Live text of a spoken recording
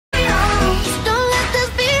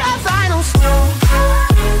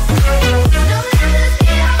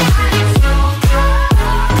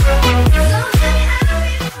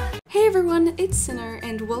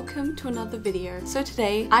and welcome to another video. So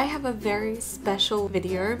today I have a very special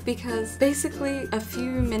video because basically a few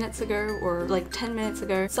minutes ago, or like 10 minutes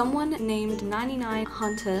ago, someone named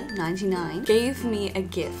 99Hunter99 gave me a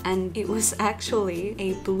gift, and it was actually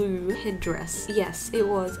a blue headdress. Yes, it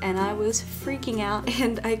was, and I was freaking out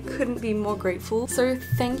and I couldn't be more grateful. So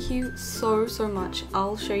thank you so much.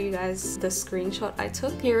 I'll show you guys the screenshot I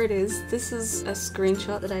took. Here it is. This is a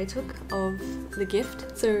screenshot that I took of the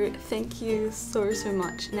gift. So thank you so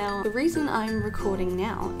much. Now the reason I'm recording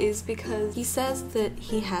now is because he says that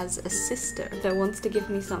he has a sister that wants to give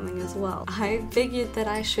me something as well. I figured that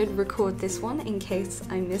I should record this one in case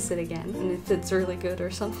I miss it again and if it's really good or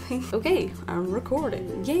something. Okay, I'm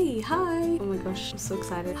recording. Yay, hi! Oh my gosh, I'm so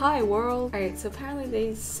excited. Hi world! Alright, so apparently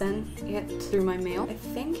they sent it through my mail. I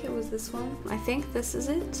think it was this one. I think this is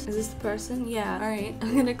it. Is this the person? Yeah. Alright,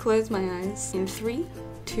 I'm gonna close my eyes in 3,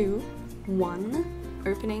 2, 1.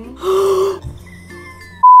 Opening. Oh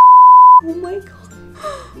my god.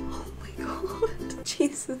 Oh my god.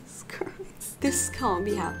 Jesus Christ. This can't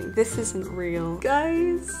be happening. This isn't real.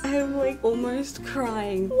 Guys, I'm like almost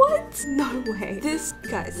crying. What? No way. This,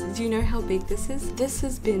 guys, do you know how big this is? This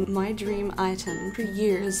has been my dream item for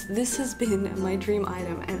years. This has been my dream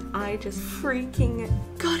item and I just freaking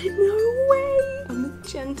got it. No way. A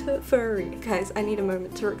magenta furry. Guys, I need a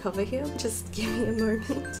moment to recover here. Just give me a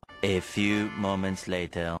moment. A few moments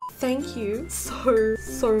later. Thank you so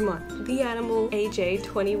much. The Animal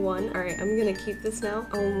AJ21. Alright, I'm gonna keep this now.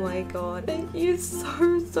 Oh my god. Thank you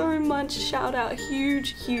so much. Shout out.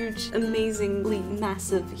 Huge, amazingly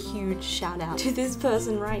massive, huge shout out to this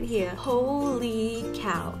person right here. Holy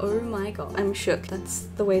cow. Oh my god. I'm shook. That's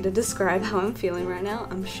the way to describe how I'm feeling right now.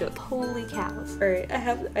 I'm shook. Holy cows. Alright, I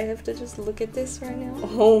have to just look at this right now.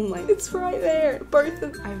 Oh my, it's right there. Both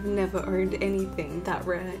of I've never owned anything that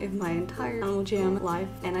rare in my entire Animal Jam life,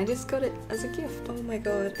 and I just got it as a gift. Oh my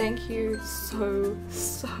god. Thank you so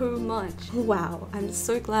much. Wow, I'm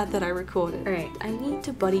so glad that I recorded. Alright, I need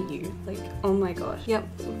to buddy you. Like, oh my god. Yep,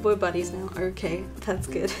 we're buddies now. Okay, that's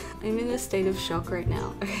good. I'm in a state of shock right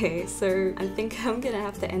now. Okay, so I think I'm gonna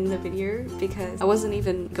have to end the video because I wasn't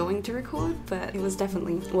even going to record, but it was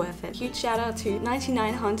definitely worth it. Huge shout out to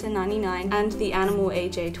 99Hunter99 and the Animal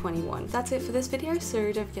AJ21. That's it for this video,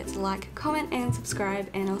 so don't forget to like, comment, and subscribe,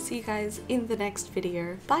 and I'll see you guys in the next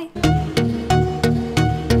video. Bye!